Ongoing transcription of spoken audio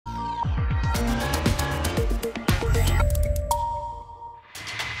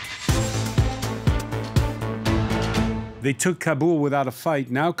They took Kabul without a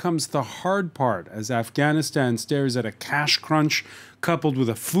fight. Now comes the hard part as Afghanistan stares at a cash crunch coupled with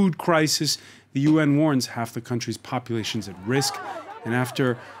a food crisis. The UN warns half the country's population is at risk. And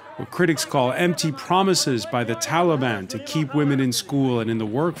after what critics call empty promises by the Taliban to keep women in school and in the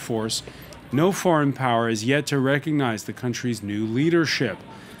workforce, no foreign power is yet to recognize the country's new leadership.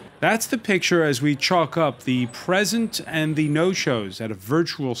 That's the picture as we chalk up the present and the no-shows at a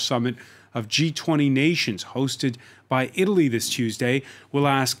virtual summit of G20 nations hosted by Italy this Tuesday. We'll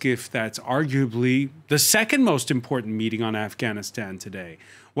ask if that's arguably the second most important meeting on Afghanistan today.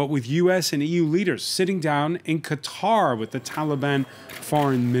 What with US and EU leaders sitting down in Qatar with the Taliban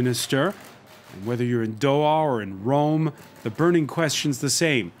foreign minister. And whether you're in Doha or in Rome, the burning question's the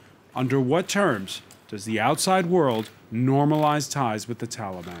same. Under what terms does the outside world normalize ties with the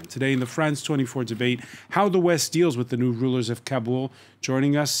Taliban? Today in the France 24 debate, how the West deals with the new rulers of Kabul.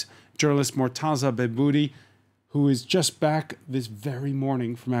 Joining us, journalist Mortaza Beboudi, who is just back this very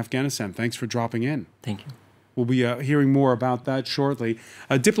morning from Afghanistan. Thanks for dropping in. Thank you. We'll be hearing more about that shortly.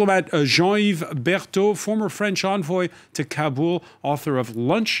 Diplomat Jean-Yves Berthaud, former French envoy to Kabul, author of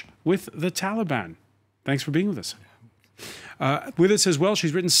Lunch with the Taliban. Thanks for being with us. With us as well,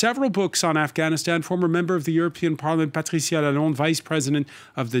 she's written several books on Afghanistan, former member of the European Parliament, Patricia Lalonde, vice president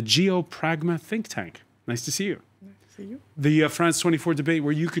of the Geopragma think tank. Nice to see you. Nice to see you. The France 24 debate,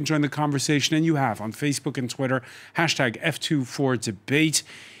 where you can join the conversation, and you have on Facebook and Twitter, hashtag F24debate.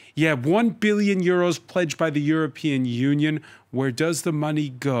 Yeah, 1 billion euros pledged by the European Union. Where does the money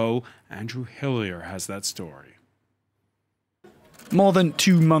go? Andrew Hillier has that story. More than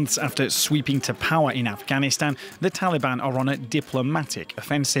 2 months after sweeping to power in Afghanistan, the Taliban are on a diplomatic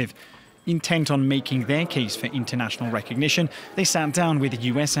offensive. Intent on making their case for international recognition, they sat down with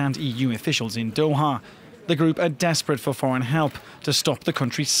US and EU officials in Doha. The group are desperate for foreign help to stop the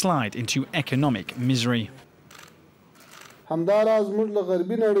country's slide into economic misery. همداراز موږ له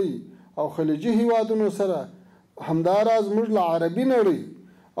غربي نړۍ او خلیجي هیوادونو سره همداراز موږ له عربي نړۍ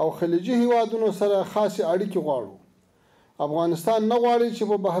او خلیجي هیوادونو سره خاصې اړیکې غواړو. افغانستان نه غواړي چې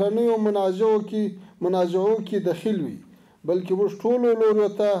په بهرنیو منازعو کې دخیل وي بلکې موږ ټولو لورو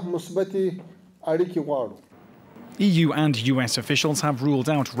ته مثبتې اړیکې غواړو. EU and US officials have ruled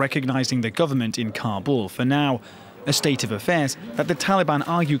out recognizing the government in Kabul for now, a state of affairs that the Taliban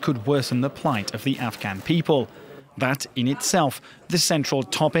argue could worsen the plight of the Afghan people. That, in itself, the central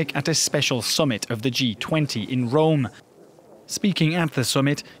topic at a special summit of the G20 in Rome. Speaking at the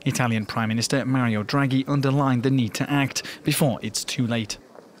summit, Italian Prime Minister Mario Draghi underlined the need to act before it's too late.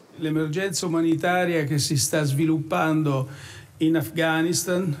 L'emergenza umanitaria che si sta sviluppando in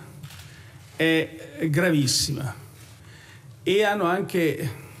Afghanistan è gravissima e hanno anche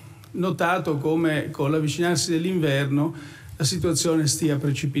notato come con l'avvicinarsi dell'inverno la situazione stia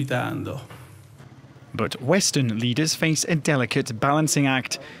precipitando. But Western leaders face a delicate balancing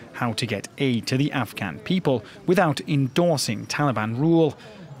act: how to get aid to the Afghan people without endorsing Taliban rule.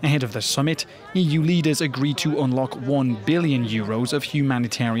 Ahead of the summit, EU leaders agreed to unlock 1 billion euros of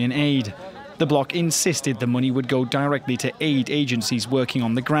humanitarian aid. The bloc insisted the money would go directly to aid agencies working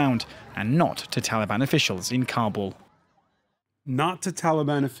on the ground and not to Taliban officials in Kabul. Not to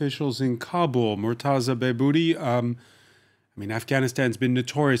Taliban officials in Kabul. Mortaza Beboudi, I mean, Afghanistan's been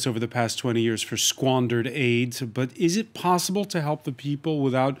notorious over the past 20 years for squandered aid, but is it possible to help the people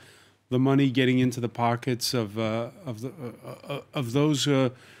without the money getting into the pockets of those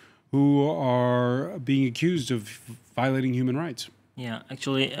who are being accused of violating human rights? Yeah,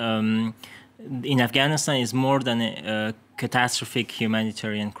 actually, in Afghanistan is more than a catastrophic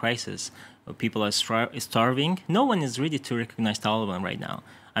humanitarian crisis. People are starving. No one is ready to recognize Taliban right now.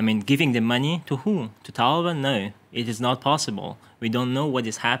 I mean, giving the money to whom? To Taliban? No, it is not possible. We don't know what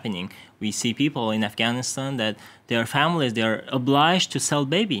is happening. We see people in Afghanistan that their families, they are obliged to sell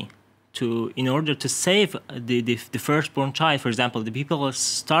baby in order to save the firstborn child. For example, the people are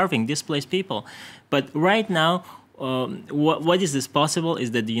starving, displaced people. But right now, what is this possible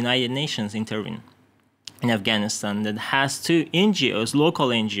is that the United Nations intervene in Afghanistan, that has two NGOs, local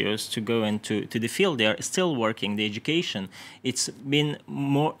NGOs, to go into the field. They are still working, the education. It's been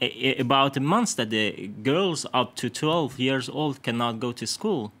about a month that the girls up to 12 years old cannot go to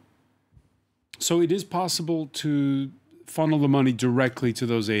school. So it is possible to funnel the money directly to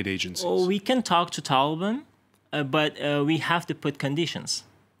those aid agencies? Oh, we can talk to Taliban, but we have to put conditions.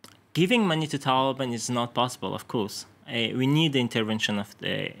 Giving money to Taliban is not possible, of course. We need the intervention of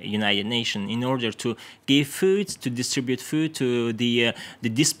the United Nations in order to give food, to distribute food to the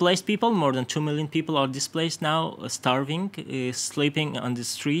displaced people. More than 2 million people are displaced now, starving, sleeping on the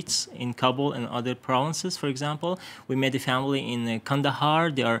streets in Kabul and other provinces, for example. We met a family in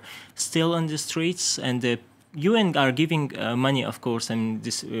Kandahar. They are still on the streets, and UN are giving money, of course, and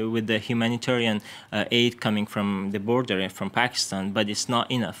this with the humanitarian aid coming from the border from Pakistan, but it's not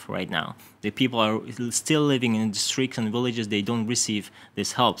enough right now. The people are still living in districts and villages. They don't receive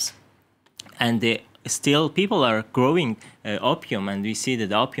these helps, and still people are growing opium, and we see that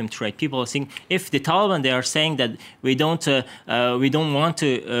the opium trade. People are saying, if the Taliban, they are saying that we don't want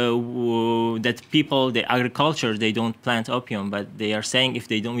to that people, the agriculture, they don't plant opium, but they are saying if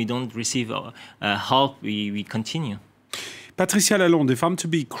we don't receive help, we continue. Patricia Lalonde, if I'm to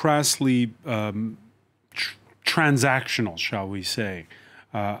be crassly transactional, shall we say,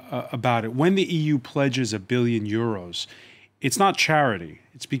 about it, when the EU pledges €1 billion, it's not charity.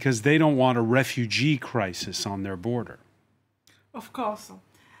 It's because they don't want a refugee crisis on their border. Of course.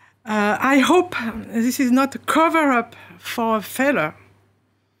 I hope this is not a cover-up for a failure.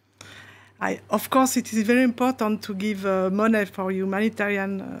 Of course, it is very important to give money for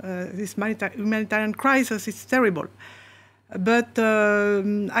humanitarian, this humanitarian crisis. It's terrible. But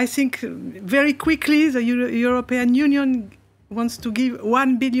I think very quickly the European Union wants to give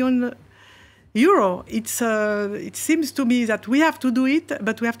 €1 billion. It seems to me that we have to do it,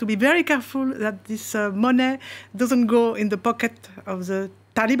 but we have to be very careful that this money doesn't go in the pocket of the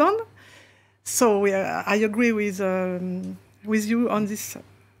Taliban. So I agree with you on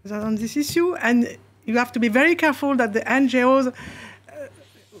this issue, and you have to be very careful that the NGOs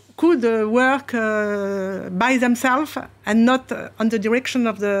could work by themselves and not on the direction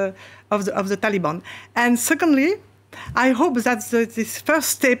of the Taliban. And secondly, I hope that this first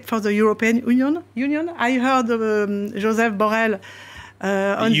step for the European Union. I heard Joseph Borrell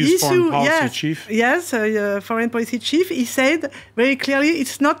on the issue. Foreign policy chief. He said very clearly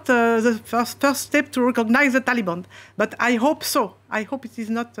it's not the first step to recognize the Taliban. But I hope so. I hope it is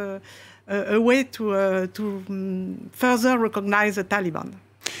not a way to further recognize the Taliban.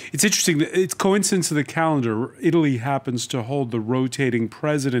 It's interesting. It's coincidence of the calendar. Italy happens to hold the rotating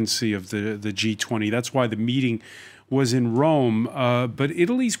presidency of the G20. That's why the meeting was in Rome, but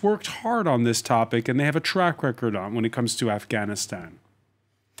Italy's worked hard on this topic, and they have a track record on when it comes to Afghanistan.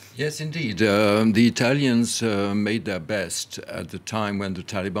 Yes, indeed. The Italians made their best at the time when the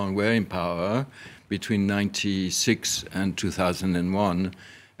Taliban were in power between 1996 and 2001,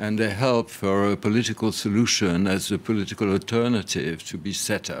 and they helped for a political solution as a political alternative to be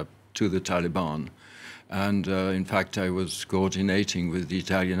set up to the Taliban. And in fact, I was coordinating with the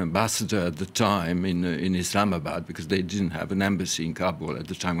Italian ambassador at the time in Islamabad, because they didn't have an embassy in Kabul at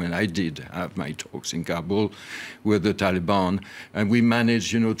the time when I did have my talks in Kabul with the Taliban. And we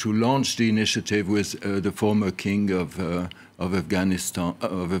managed, to launch the initiative with the former king of Afghanistan,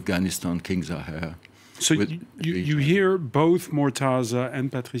 King Zahir. So you hear both Mortaza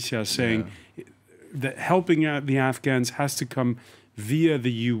and Patricia saying that helping out the Afghans has to come via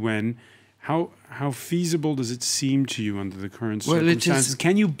the UN. How feasible does it seem to you under the current circumstances?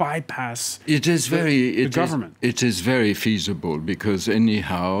 Can you bypass the government? It is very feasible, because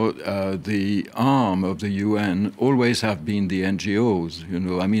anyhow, the arm of the UN always have been the NGOs.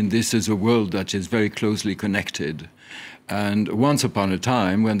 I mean, this is a world that is very closely connected. And once upon a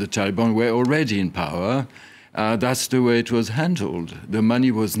time, when the Taliban were already in power, that's the way it was handled. The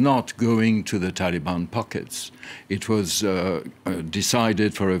money was not going to the Taliban pockets. It was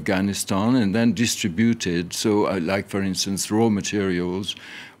decided for Afghanistan and then distributed. So, like, for instance, raw materials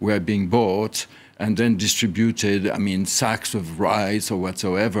were being bought and then distributed. I mean, sacks of rice or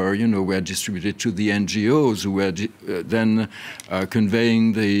whatsoever, were distributed to the NGOs, who were then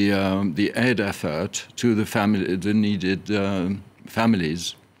conveying the aid effort to the needed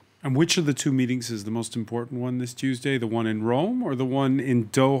families. And which of the two meetings is the most important one this Tuesday? The one in Rome or the one in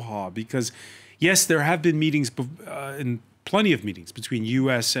Doha? Because, yes, there have been meetings, plenty of meetings between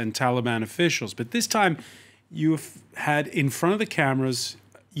U.S. and Taliban officials. But this time, you've had in front of the cameras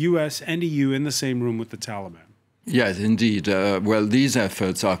U.S. and EU in the same room with the Taliban. Yes, indeed. Well, these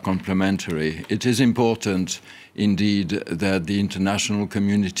efforts are complementary. It is important, indeed, that the international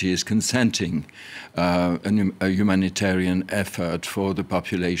community is consenting a humanitarian effort for the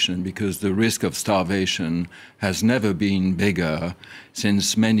population, because the risk of starvation has never been bigger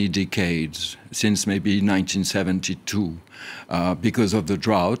since many decades, since maybe 1972, because of the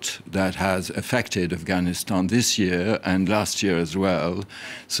drought that has affected Afghanistan this year and last year as well,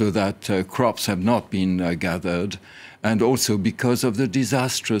 so that crops have not been gathered, and also because of the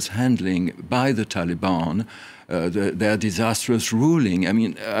disastrous handling by the Taliban, their disastrous ruling. I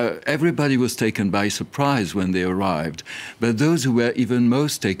mean, everybody was taken by surprise when they arrived, but those who were even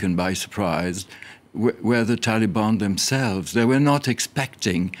most taken by surprise were the Taliban themselves. They were not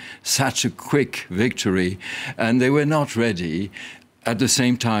expecting such a quick victory, and they were not ready. at the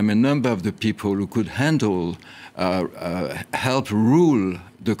same time, a number of the people who could handle, help rule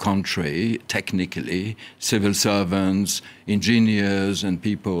the country technically, civil servants, engineers and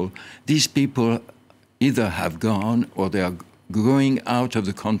people, these people either have gone or they are going out of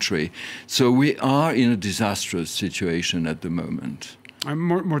the country. So we are in a disastrous situation at the moment.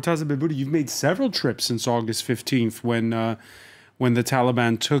 Mortaza Behboudi, you've made several trips since August 15th when the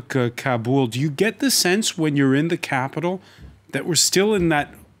Taliban took Kabul. Do you get the sense when you're in the capital that we're still in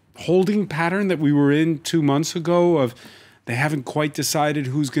that holding pattern that we were in 2 months ago of they haven't quite decided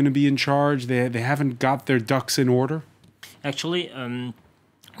who's going to be in charge, they haven't got their ducks in order? Actually,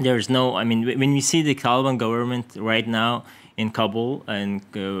 there's no, I mean, when we see the Taliban government right now in Kabul and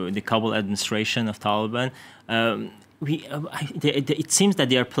the Kabul administration of Taliban, it seems that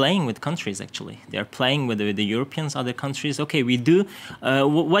they are playing with countries, actually. They are playing with the Europeans, other countries. Okay, we do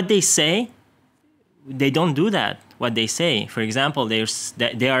what they say. They don't do that, what they say. For example, they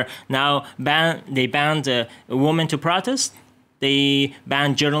are now they banned a woman to protest. They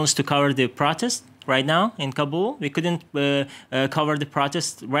banned journalists to cover the protest right now in Kabul. We couldn't cover the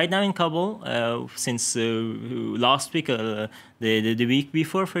protest right now in Kabul since last week, the week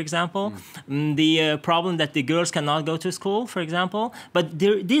before, for example. The problem that the girls cannot go to school, for example. But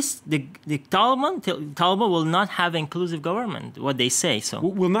the Taliban will not have inclusive government, what they say. So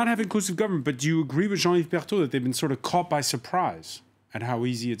will not have inclusive government, but do you agree with Jean-Yves Berthaud that they've been sort of caught by surprise at how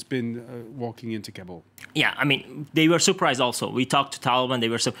easy it's been walking into Kabul? Yeah, I mean, they were surprised also. We talked to Taliban, they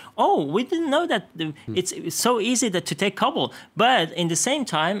were so, oh, we didn't know that it's so easy to take Kabul. But in the same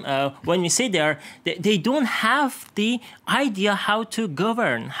time, when we say they don't have the idea how to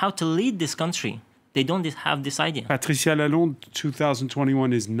govern, how to lead this country. They don't have this idea. Patricia Lalonde,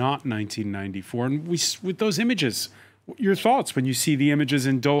 2021 is not 1994. And with those images, your thoughts when you see the images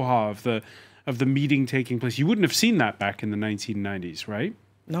in Doha of the meeting taking place? You wouldn't have seen that back in the 1990s, right?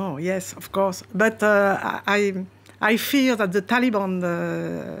 No, yes, of course. But I fear that the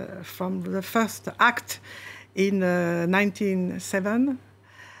Taliban, from the first act in 1997,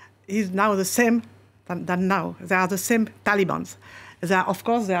 is now the same than now. They are the same Talibans. Of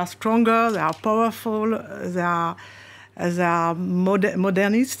course, they are stronger, they are powerful, they are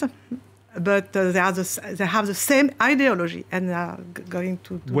modernist. But they have the same ideology, and they are going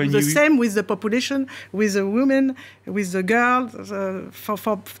to do the same with the population, with the women, with the girls,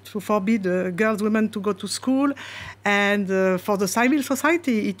 to forbid girls, women to go to school. And for the civil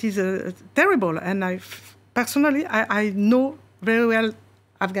society, it is terrible. And personally, I know very well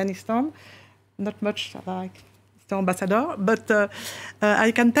Afghanistan, not much like the ambassador, but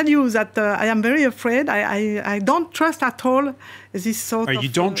I can tell you that I am very afraid. I don't trust at all this sort of... You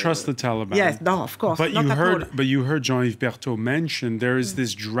don't trust the Taliban? Yes, no, of course, but you heard Jean-Yves Berthaud mention there is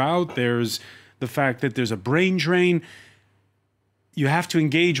this drought, there's the fact that there's a brain drain. You have to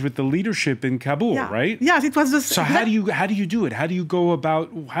engage with the leadership in Kabul, right? Yes, it was the... So how do you do it? How do you go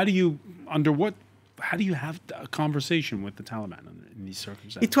about, how do you have a conversation with the Taliban in these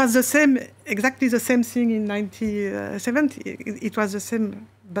circumstances? It was exactly the same thing in 1970. It was the same,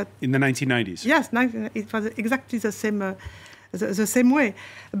 but... In the 1990s? Yes, it was exactly the same way.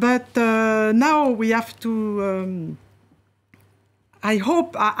 But now we have to... I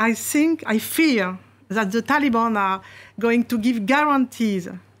fear that the Taliban are going to give guarantees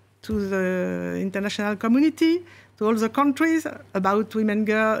to the international community, to all the countries, about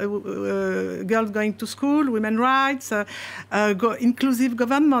girls going to school, women's rights, inclusive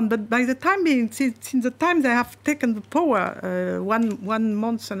government. But by the time since the time they have taken the power, 1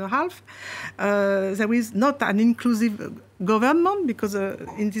 month and a half, there is not an inclusive government, because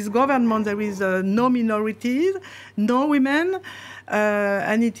in this government there is no minorities, no women,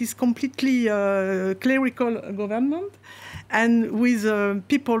 and it is completely clerical government, and with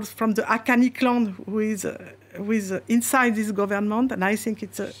people from the Afghan clan with inside this government, and I think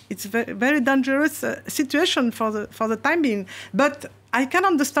it's a very, very dangerous situation for the time being. But I can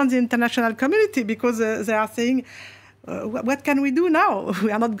understand the international community, because they are saying, what can we do now?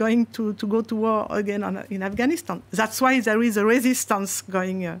 We are not going to go to war again in Afghanistan. That's why there is a resistance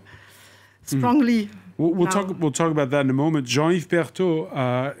going strongly. We'll talk about that in a moment. Jean-Yves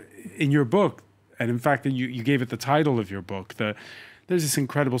Berthaud, in your book, and in fact, you gave it the title of your book, there's this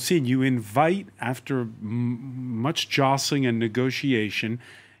incredible scene. You invite, after much jostling and negotiation,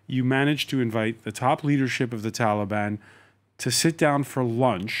 you manage to invite the top leadership of the Taliban to sit down for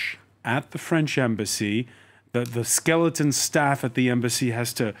lunch at the French embassy. The skeleton staff at the embassy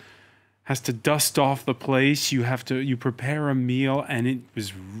has to dust off the place. You prepare a meal, and it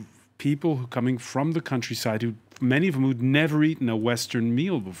was people coming from the countryside who many of them who'd never eaten a Western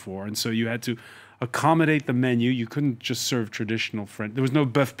meal before. And so you had to accommodate the menu. You couldn't just serve traditional French. There was no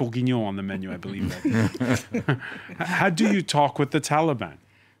bœuf bourguignon on the menu, I believe. How do you talk with the Taliban?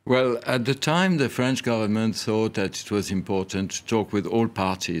 Well, at the time, the French government thought that it was important to talk with all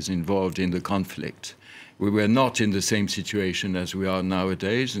parties involved in the conflict. We were not in the same situation as we are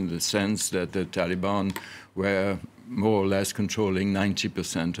nowadays, in the sense that the Taliban were more or less controlling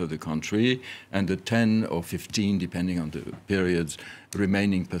 90% of the country, and the 10 or 15, depending on the periods,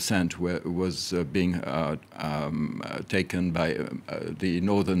 remaining percent was being taken by the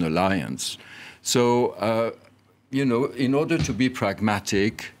Northern Alliance. So, you know, in order to be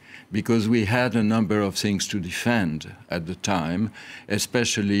pragmatic, because we had a number of things to defend at the time,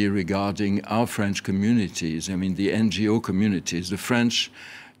 especially regarding our French communities, I mean, the NGO communities. The French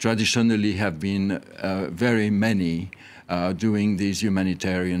traditionally have been very many doing these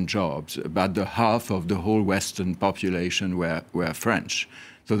humanitarian jobs. About the half of the whole Western population were French.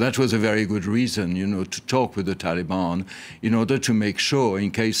 So that was a very good reason, you know, to talk with the Taliban in order to make sure,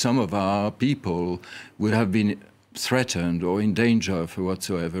 in case some of our people would have been threatened or in danger for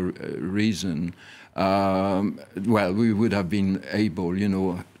whatsoever reason, well, we would have been able, you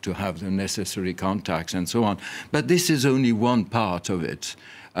know, to have the necessary contacts and so on. But this is only one part of it.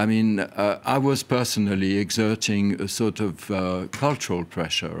 I mean, I was personally exerting a sort of cultural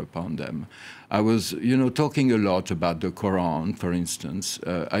pressure upon them. I was, you know, talking a lot about the Quran, for instance.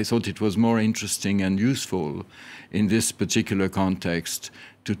 I thought it was more interesting and useful in this particular context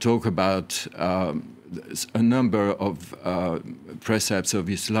to talk about a number of precepts of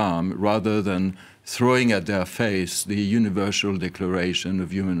Islam rather than throwing at their face the Universal Declaration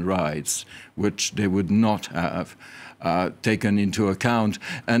of Human Rights, which they would not have taken into account.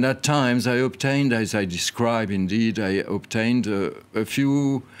 And at times I obtained, as I describe indeed, I obtained a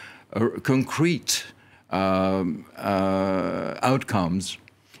few concrete outcomes.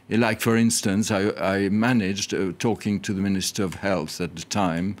 Like, for instance, I managed, talking to the Minister of Health at the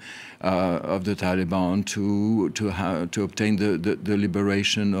time of the Taliban, to obtain the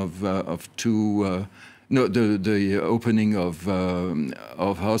liberation of two, the opening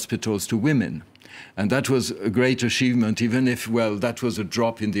of hospitals to women. And that was a great achievement, even if, well, that was a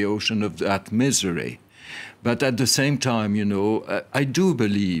drop in the ocean of that misery. But at the same time, you know, I do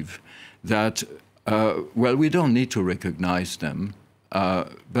believe that, well, we don't need to recognize them.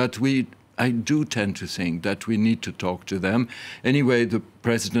 But I do tend to think that we need to talk to them. Anyway, the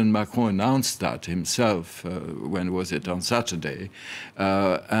President Macron announced that himself, when was it, on Saturday.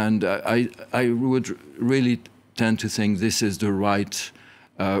 And I would really tend to think this is the right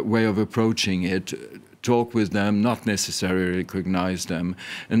way of approaching it. Talk with them, not necessarily recognize them,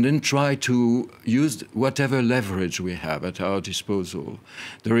 and then try to use whatever leverage we have at our disposal.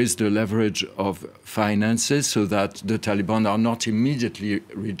 There is the leverage of finances, so that the Taliban are not immediately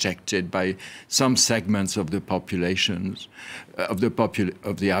rejected by some segments of the populations, of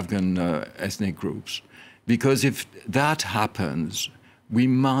the Afghan ethnic groups. Because if that happens,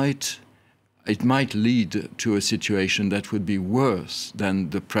 it might lead to a situation that would be worse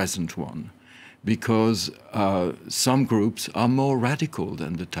than the present one, because some groups are more radical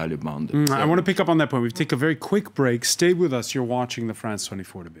than the Taliban. I want to pick up on that point. We've taken a very quick break. Stay with us. You're watching the France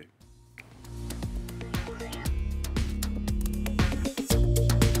 24 debate.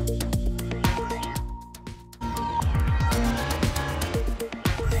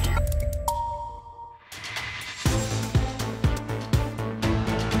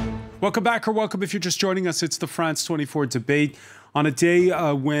 Welcome back, or welcome if you're just joining us. It's the France 24 debate on a day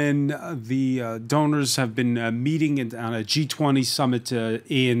when the donors have been meeting on a G20 summit,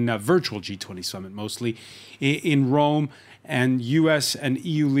 in a virtual G20 summit mostly, in Rome. And U.S. and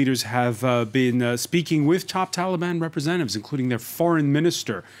EU leaders have been speaking with top Taliban representatives, including their foreign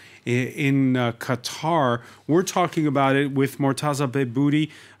minister in Qatar. We're talking about it with Mortaza Behboudi,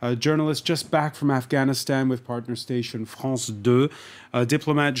 a journalist just back from Afghanistan with partner station France 2,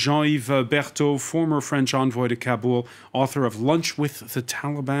 diplomat Jean-Yves Berthaud, former French envoy to Kabul, author of Lunch with the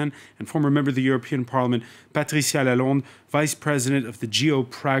Taliban, and former member of the European Parliament, Patricia Lalonde, vice president of the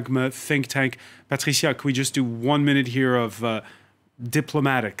Geopragma think tank. Patricia, can we just do 1 minute here of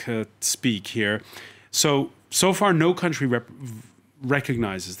diplomatic speak here? So far, no country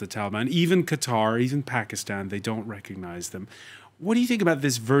recognizes the Taliban. Even Qatar, even Pakistan, they don't recognize them. What do you think about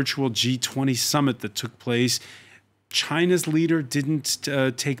this virtual G20 summit that took place? China's leader didn't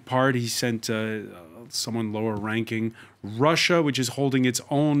take part. He sent someone lower ranking. Russia, which is holding its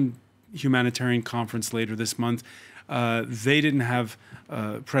own humanitarian conference later this month, they didn't have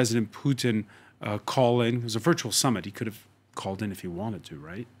President Putin call in. It was a virtual summit. He could have called in if he wanted to,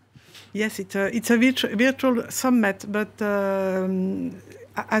 right? Yes, it's a virtual summit, but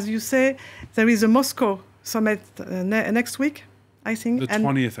as you say, there is a Moscow summit next week, I think. The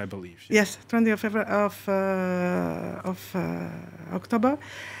 20th, I believe. Yes, 20th of October.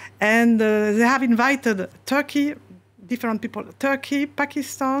 And they have invited Turkey, different people, Turkey,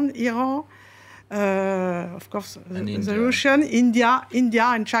 Pakistan, Iran, of course, the Russian, India,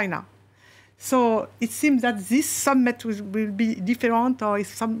 and China. So it seems that this summit will be different, or is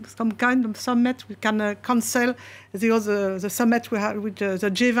some kind of summit we can cancel the summit we had with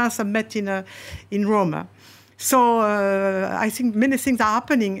the G20 summit in Rome. So I think many things are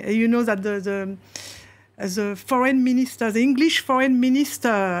happening. You know that the foreign minister, the English foreign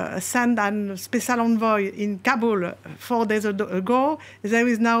minister, sent a special envoy in Kabul 4 days ago. There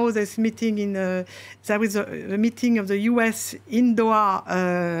is now this meeting there is a meeting of the US in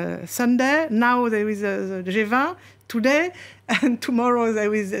Doha Sunday. Now there is the G20 today, and tomorrow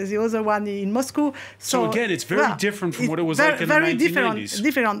there is the other one in Moscow. So again, it's very different from what it was like in the 1980s. Very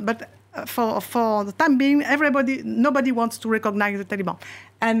different, but for the time being, nobody wants to recognize the Taliban.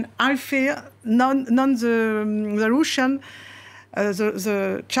 And I fear the Russian,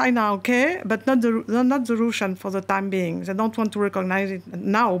 the China, okay, but not the Russian for the time being. They don't want to recognize it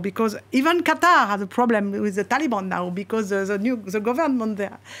now, because even Qatar has a problem with the Taliban now, because the government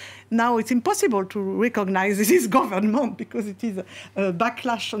there. Now it's impossible to recognize this government because it is a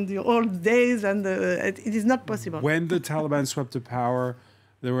backlash on the old days, and it is not possible. When the Taliban swept to power,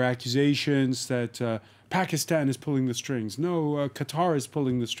 there were accusations that Pakistan is pulling the strings. No, Qatar is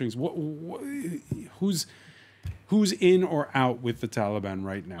pulling the strings. Who's in or out with the Taliban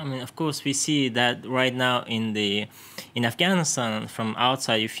right now? I mean, of course, we see that right now in Afghanistan from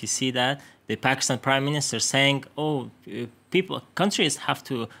outside. If you see that the Pakistan Prime Minister saying, "Oh, countries have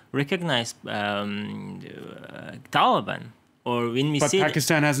to recognize Taliban." Or when we but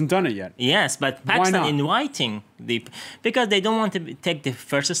Pakistan hasn't done it yet. Yes, but Pakistan inviting because they don't want to take the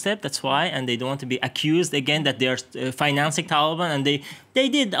first step. That's why, and they don't want to be accused again that they are financing Taliban. And they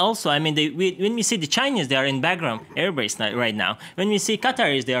did also. I mean, when we see the Chinese, they are in background airbase right now. When we see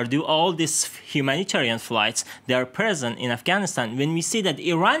Qataris, they are do all these humanitarian flights. They are present in Afghanistan. When we see that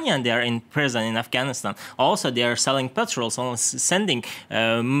Iranian, they are present in Afghanistan. Also, they are selling petrols, sending.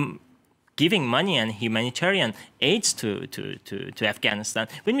 Giving money and humanitarian aids to Afghanistan.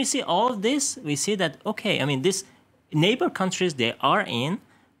 When we see all of this, we see that, okay, I mean, these neighbor countries, they are in,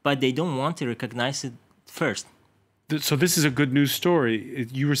 but they don't want to recognize it first. So this is a good news story.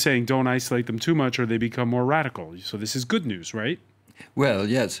 You were saying don't isolate them too much or they become more radical. So this is good news, right? Well,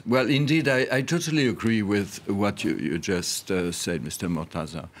 yes. Well, indeed, I totally agree with what you just said, Mr.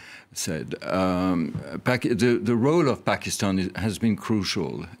 Mortaza said. The role of Pakistan has been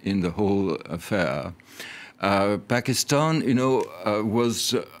crucial in the whole affair. Pakistan,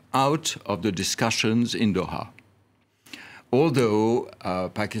 was out of the discussions in Doha. Although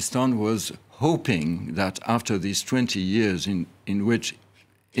Pakistan was hoping that after these 20 years in which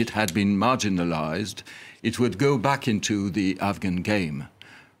it had been marginalized, it would go back into the Afghan game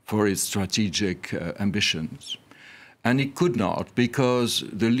for its strategic ambitions. And it could not, because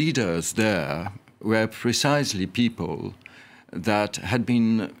the leaders there were precisely people that had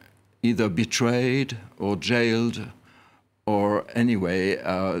been either betrayed or jailed, or anyway,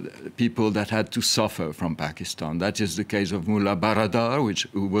 people that had to suffer from Pakistan. That is the case of Mullah Baradar,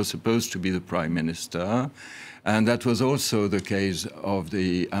 who was supposed to be the prime minister. And that was also the case of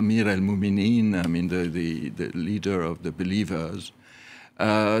the Amir al-Mu'mineen, I mean, the leader of the believers.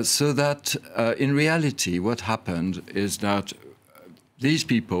 So that in reality, what happened is that these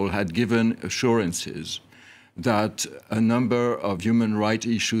people had given assurances that a number of human rights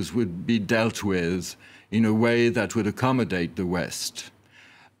issues would be dealt with in a way that would accommodate the West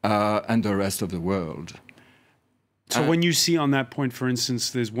and the rest of the world. So when you see on that point, for instance,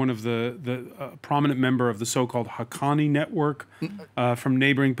 there's one of the prominent member of the so-called Haqqani network from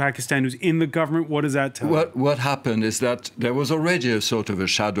neighboring Pakistan who's in the government, what does that tell you? What happened is that there was already a sort of a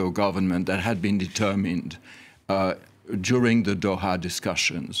shadow government that had been determined during the Doha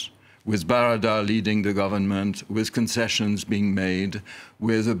discussions, with Baradar leading the government, with concessions being made,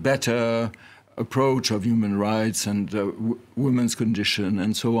 with a better approach of human rights and women's condition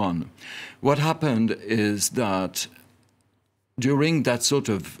and so on. What happened is that during that sort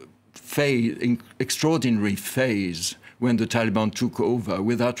of extraordinary phase when the Taliban took over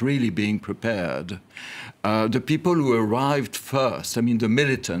without really being prepared, the people who arrived first, I mean the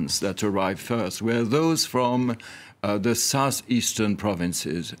militants that arrived first, were those from the southeastern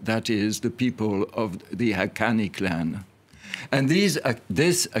provinces, that is, the people of the Haqqani clan. And this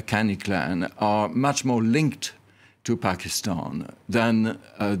Haqqani clan are much more linked to Pakistan than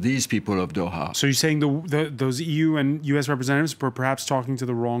these people of Doha. So you're saying those EU and US representatives were perhaps talking to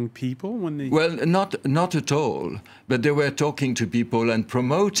the wrong people when they... Well, not at all, but they were talking to people and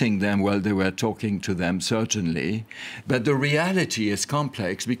promoting them while they were talking to them, certainly. But the reality is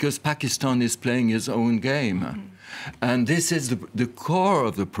complex because Pakistan is playing its own game. And this is the core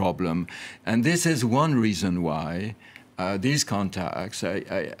of the problem. And this is one reason why these contacts,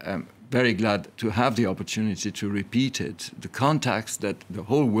 I am very glad to have the opportunity to repeat it. The contacts that the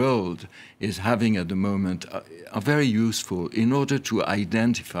whole world is having at the moment are very useful in order to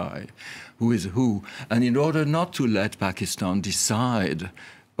identify who is who, and in order not to let Pakistan decide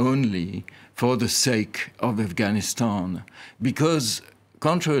only for the sake of Afghanistan. Because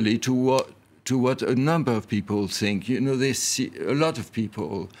contrarily to what a number of people think, you know, a lot of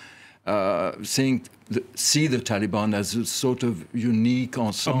people see the Taliban as a sort of unique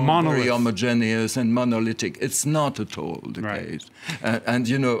ensemble, very homogeneous and monolithic. It's not at all the case. And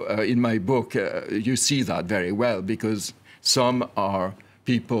you know, in my book, you see that very well, because some are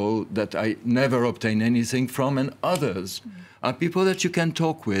people that I never obtain anything from, and others are people that you can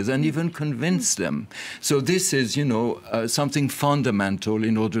talk with and even convince them. So this is, you know, something fundamental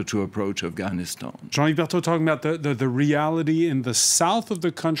in order to approach Afghanistan. Jean-Yves Berthaud talking about the reality in the south of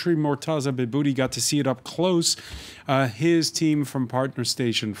the country. Mortaza Beboudi got to see it up close. His team from partner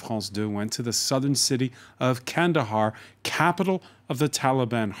station France 2 went to the southern city of Kandahar, capital of the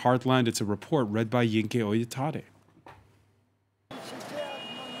Taliban heartland. It's a report read by Yinke Oyetade.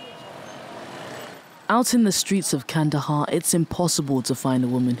 Out in the streets of Kandahar, it's impossible to find a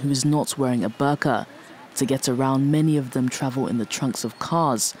woman who is not wearing a burqa. To get around, many of them travel in the trunks of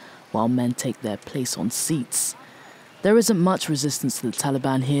cars, while men take their place on seats. There isn't much resistance to the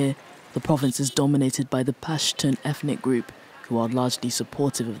Taliban here. The province is dominated by the Pashtun ethnic group, who are largely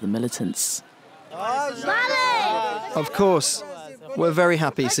supportive of the militants. Of course, we're very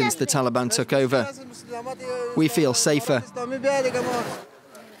happy since the Taliban took over. We feel safer.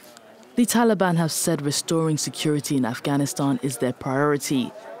 The Taliban have said restoring security in Afghanistan is their priority.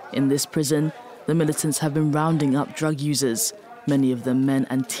 In this prison, the militants have been rounding up drug users, many of them men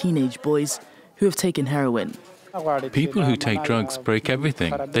and teenage boys who have taken heroin. People who take drugs break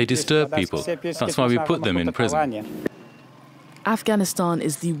everything. They disturb people. That's why we put them in prison. Afghanistan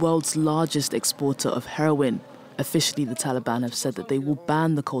is the world's largest exporter of heroin. Officially, the Taliban have said that they will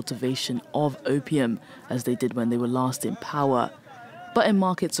ban the cultivation of opium, as they did when they were last in power. But in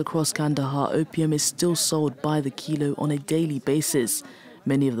markets across Kandahar, opium is still sold by the kilo on a daily basis.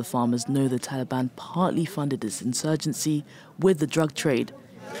 Many of the farmers know the Taliban partly funded this insurgency with the drug trade.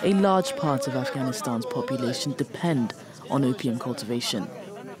 A large part of Afghanistan's population depend on opium cultivation.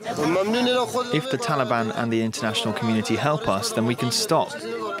 If the Taliban and the international community help us, then we can stop.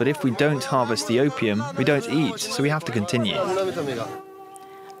 But if we don't harvest the opium, we don't eat, so we have to continue.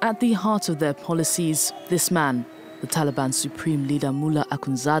 At the heart of their policies, this man, the Taliban Supreme Leader Mullah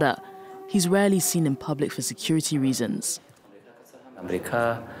Akhundzada, he's rarely seen in public for security reasons.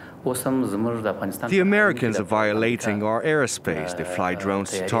 The Americans are violating our airspace. They fly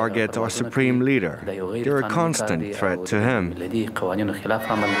drones to target our supreme leader. They're a constant threat to him.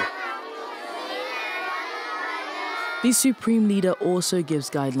 The Supreme Leader also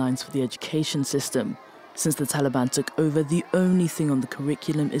gives guidelines for the education system. Since the Taliban took over, the only thing on the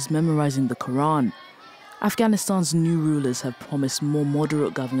curriculum is memorizing the Quran. Afghanistan's new rulers have promised more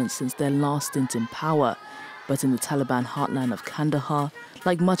moderate governance since their last stint in power. But in the Taliban heartland of Kandahar,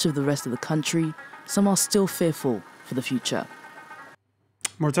 like much of the rest of the country, some are still fearful for the future.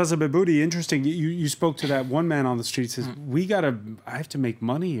 Mortaza Beboudi, interesting. You spoke to that one man on the street. Says, I have to make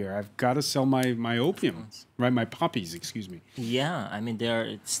money here. I've got to sell my opium, right? My poppies, excuse me. Yeah, I mean,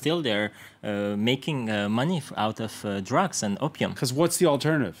 they're still making money out of drugs and opium. Because what's the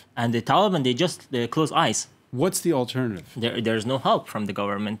alternative? And the Taliban, they close eyes. What's the alternative? There's no help from the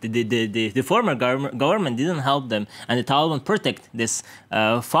government. The former government didn't help them, and the Taliban protect these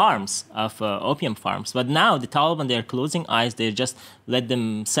farms of opium farms. But now the Taliban, they're closing eyes. They just let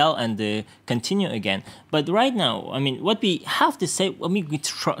them sell and continue again. But right now, I mean, what we have to say, I mean, we're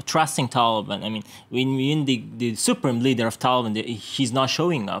trusting Taliban. I mean, when the supreme leader of Taliban, he's not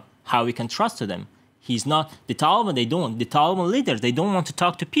showing up, how we can trust them? He's not, the Taliban, the Taliban leaders, they don't want to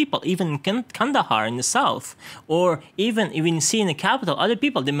talk to people, even in Kandahar in the south, or even you see in the capital, other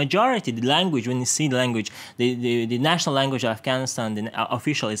people, the majority, the language, when you see the language, the national language of Afghanistan, the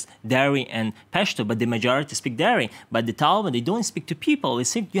official is Dari and Pashto, but the majority speak Dari. But the Taliban, they don't speak to people. They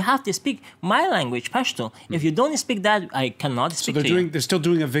say, you have to speak my language, Pashto. If you don't speak that, I cannot speak to you. They're still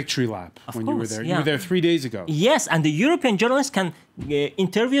doing a victory lap when you were there. Yeah. You were there 3 days ago. Yes, and the European journalists can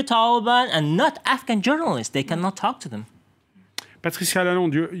interview Taliban and not Afghan journalists. They cannot talk to them. Patricia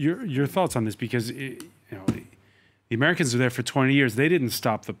Lalonde, your thoughts on this, because the Americans were there for 20 years. They didn't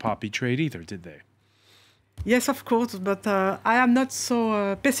stop the poppy trade either, did they? Yes, of course, but I am not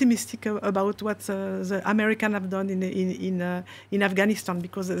so pessimistic about what the Americans have done in Afghanistan,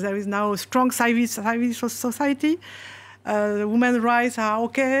 because there is now a strong civil society. Women's rights are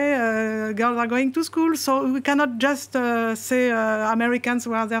okay, girls are going to school, so we cannot just say Americans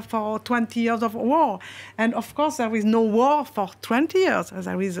were there for 20 years of war. And of course, there is no war for 20 years.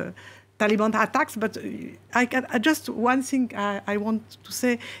 There is Taliban attacks, but just one thing I want to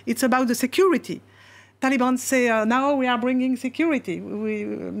say, it's about the security. Taliban say, now we are bringing security.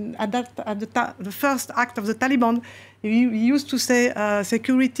 The first act of the Taliban, he used to say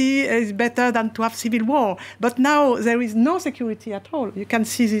security is better than to have civil war. But now there is no security at all. You can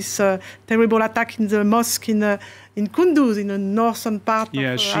see this terrible attack in the mosque in Kunduz, in the northern part of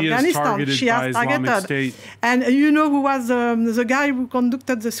Afghanistan. She is targeted. State. And you know who was the guy who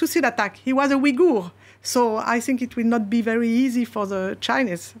conducted the suicide attack? He was a Uyghur. So I think it will not be very easy for the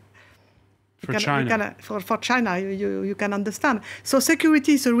Chinese. For China. For China, you can understand. So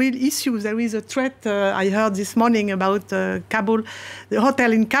security is a real issue. There is a threat, I heard this morning about Kabul, the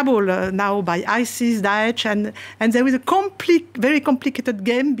hotel in Kabul now by ISIS, Daesh, and there is a very complicated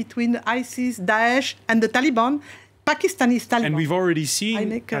game between ISIS, Daesh, and the Taliban. Pakistan is Taliban. And we've already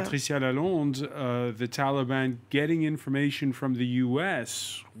seen, Patricia Lalonde, the Taliban getting information from the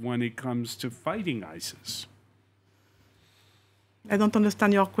U.S. when it comes to fighting ISIS. I don't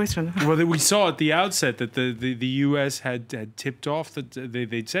understand your question. Well, we saw at the outset that the U.S. had tipped off, that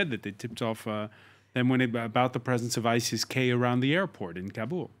they'd said that they tipped off them about the presence of ISIS-K around the airport in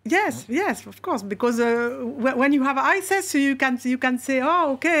Kabul. Yes, yes, of course, because when you have ISIS, you can say,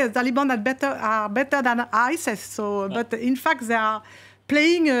 oh, okay, Taliban are better than ISIS. So, but in fact, they are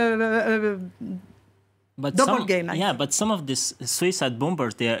playing double game. But some of these suicide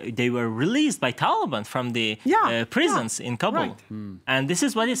bombers, they were released by Taliban from the prisons in Kabul. Right. And this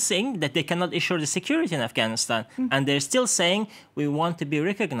is what is saying, that they cannot ensure the security in Afghanistan. And they're still saying, we want to be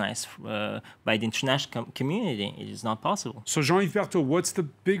recognized by the international community. It is not possible. So Jean-Yves Berthaud, what's the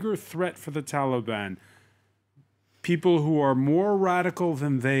bigger threat for the Taliban? People who are more radical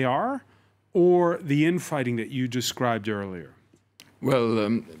than they are, or the infighting that you described earlier? Well,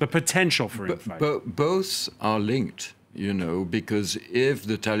 the potential for infighting. Both are linked, you know, because if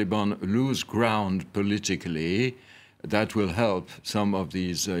the Taliban lose ground politically, that will help some of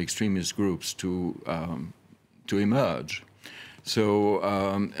these extremist groups to emerge. So,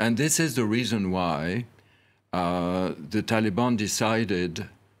 and this is the reason why the Taliban decided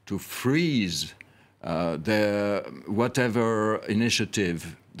to freeze their whatever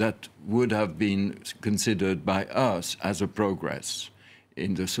initiative that would have been considered by us as a progress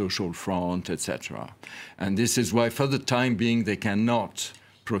in the social front, etc. And this is why, for the time being, they cannot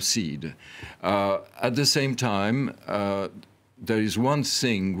proceed. At the same time, there is one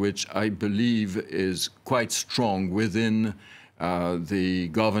thing which I believe is quite strong within the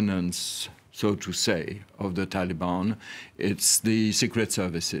governance, so to say, of the Taliban. It's the secret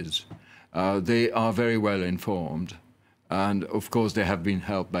services. They are very well informed. And, of course, they have been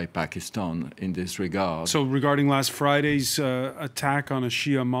helped by Pakistan in this regard. So regarding last Friday's attack on a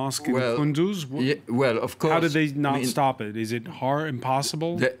Shia mosque in Kunduz? Well, of course. How did they not stop it? Is it hard,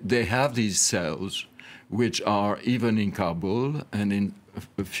 impossible? They have these cells, which are even in Kabul and in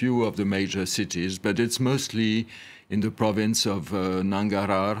a few of the major cities, but it's mostly in the province of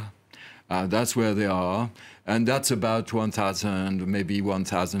Nangarhar. That's where they are. And that's about 1,000, maybe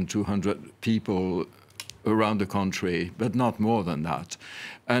 1,200 people around the country, but not more than that.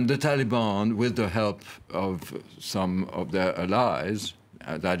 And the Taliban, with the help of some of their allies,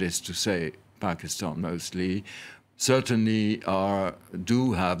 that is to say Pakistan mostly, certainly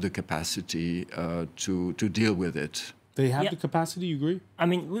do have the capacity to deal with it. They have the capacity, you agree? I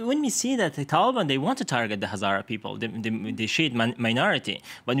mean, when we see that the Taliban, they want to target the Hazara people, the Shiite minority.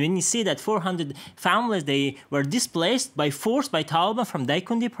 But when you see that 400 families, they were displaced by force by Taliban from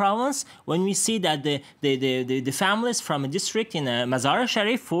Daikundi province, when we see that the families from a district in Mazar-e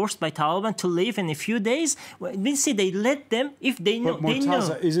Sharif forced by Taliban to leave in a few days, we see they let them if they know. But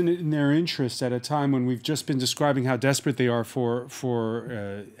Mortaza, isn't it in their interest at a time when we've just been describing how desperate they are for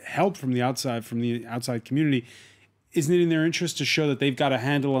help from the outside community? Isn't it in their interest to show that they've got a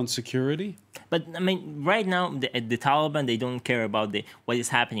handle on security? But I mean, right now, the Taliban, they don't care about what is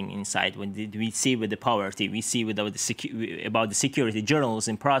happening inside. When we see with the poverty, we see about the security,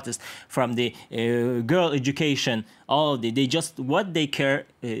 journalism, protest, from the girl education, all of they just what they care.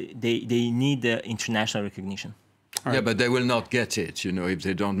 They need the international recognition. Yeah, but they will not get it, you know, if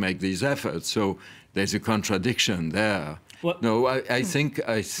they don't make these efforts. So there's a contradiction there. What? No, I think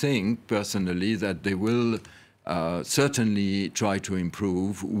personally that they will certainly try to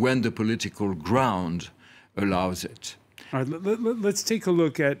improve when the political ground allows it. All right, let's take a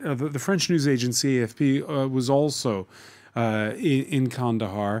look at the French news agency AFP was also in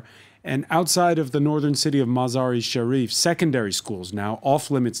Kandahar. And outside of the northern city of Mazar-e-Sharif, secondary schools now off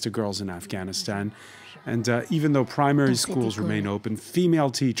limits to girls in Afghanistan. And even though primary schools remain open, female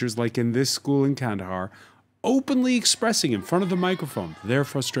teachers, like in this school in Kandahar, openly expressing in front of the microphone their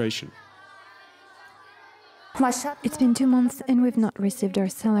frustration. It's been 2 months and we've not received our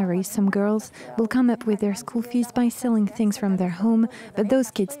salary. Some girls will come up with their school fees by selling things from their home, but those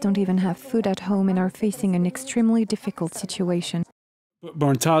kids don't even have food at home and are facing an extremely difficult situation. But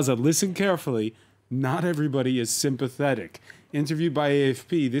Barntaza, listen carefully. Not everybody is sympathetic. Interviewed by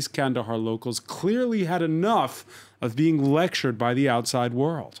AFP, this Kandahar locals clearly had enough of being lectured by the outside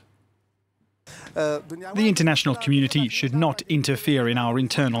world. The international community should not interfere in our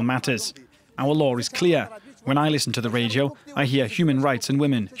internal matters. Our law is clear. When I listen to the radio, I hear human rights and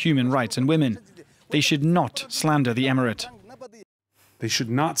women, human rights and women. They should not slander the emirate. They should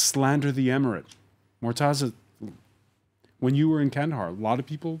not slander the emirate. Mortaza, when you were in Kandahar, a lot of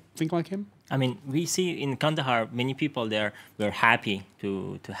people think like him? I mean, we see in Kandahar, many people there were happy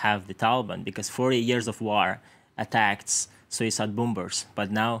to have the Taliban because 40 years of war, attacks, suicide bombers, but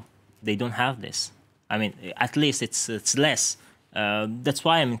now they don't have this. I mean, at least it's less. That's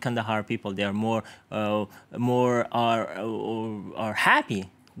why in Kandahar people they are more happy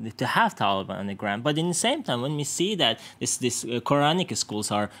to have Taliban on the ground. But in the same time, when we see that this Quranic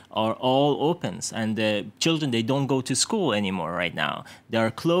schools are all open and the children they don't go to school anymore right now, they are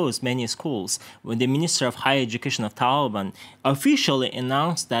closed many schools. When the Minister of Higher Education of Taliban officially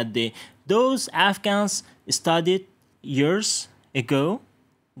announced that those Afghans studied years ago,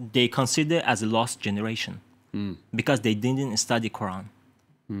 they consider as a lost generation because they didn't study Quran.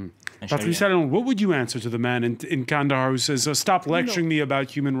 Patrice, what would you answer to the man in Kandahar who says, stop lecturing me about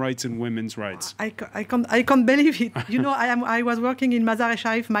human rights and women's rights? I can't believe it. You know, I was working in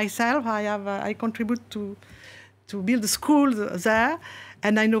Mazar-e-Sharif myself. I contribute to build a school there.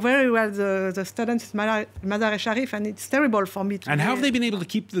 And I know very well the students in Mazar-e-Sharif, and it's terrible for me to And how have they been able to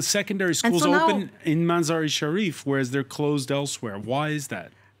keep the secondary schools open in Mazar-e-Sharif, whereas they're closed elsewhere? Why is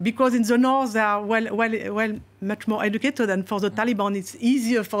that? Because in the north they are much more educated, and for the Taliban it's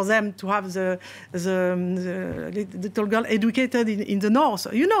easier for them to have the little girl educated in the north.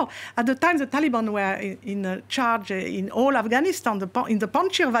 You know, at the time the Taliban were in charge in all Afghanistan, in the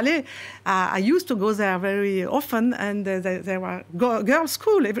Panjshir Valley, I used to go there very often, and there were girls'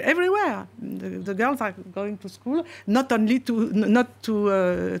 school everywhere. The girls are going to school not only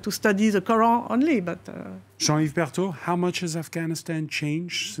to study the Quran only, but. Jean-Yves Berthaud, how much has Afghanistan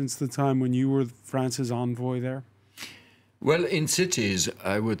changed since the time when you were France's envoy there? Well, in cities,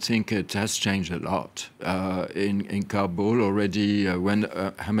 I would think it has changed a lot. In Kabul already, when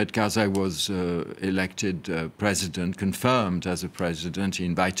Hamid Karzai was elected president, confirmed as a president, he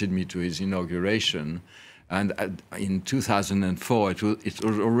invited me to his inauguration. And in 2004, it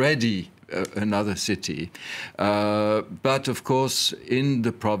was already another city. But of course, in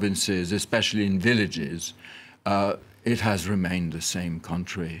the provinces, especially in villages, it has remained the same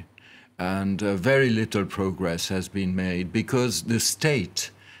country. And very little progress has been made because the state,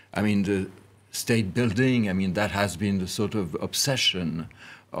 I mean, the state building, I mean, that has been the sort of obsession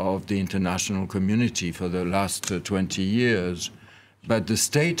of the international community for the last 20 years. But the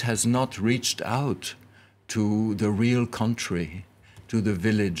state has not reached out to the real country, to the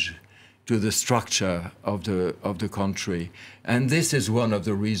village, to the structure of the country. And this is one of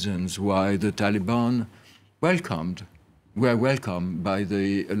the reasons why the Taliban were welcomed by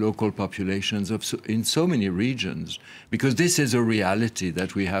the local populations in so many regions, because this is a reality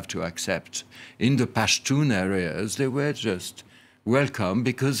that we have to accept. In the Pashtun areas, they were just welcome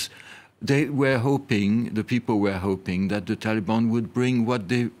because they were hoping, the people were hoping that the Taliban would bring what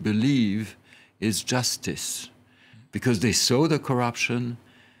they believe is justice, because they saw the corruption.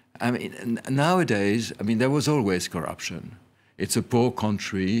 I mean, nowadays, I mean, there was always corruption. It's a poor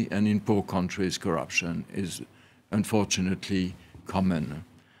country, and in poor countries, corruption is unfortunately common.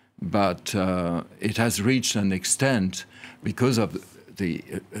 But it has reached an extent because of the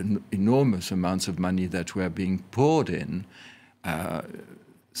enormous amounts of money that were being poured in.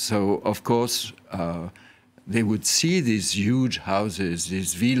 So, of course, they would see these huge houses,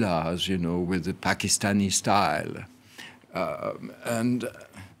 these villas, you know, with the Pakistani style, and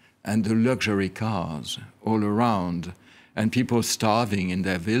the luxury cars all around, and people starving in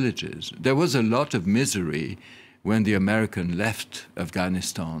their villages. There was a lot of misery when the Americans left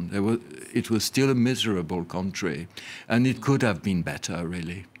Afghanistan, it was still a miserable country, and it could have been better,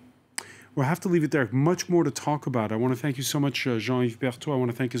 really. We'll have to leave it there. Much more to talk about. I want to thank you so much, Jean-Yves Berthaud. I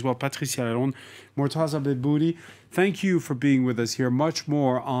want to thank as well Patricia Lalonde, Mortaza Bedboudi. Thank you for being with us here. Much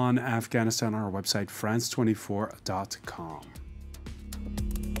more on Afghanistan on our website, France24.com.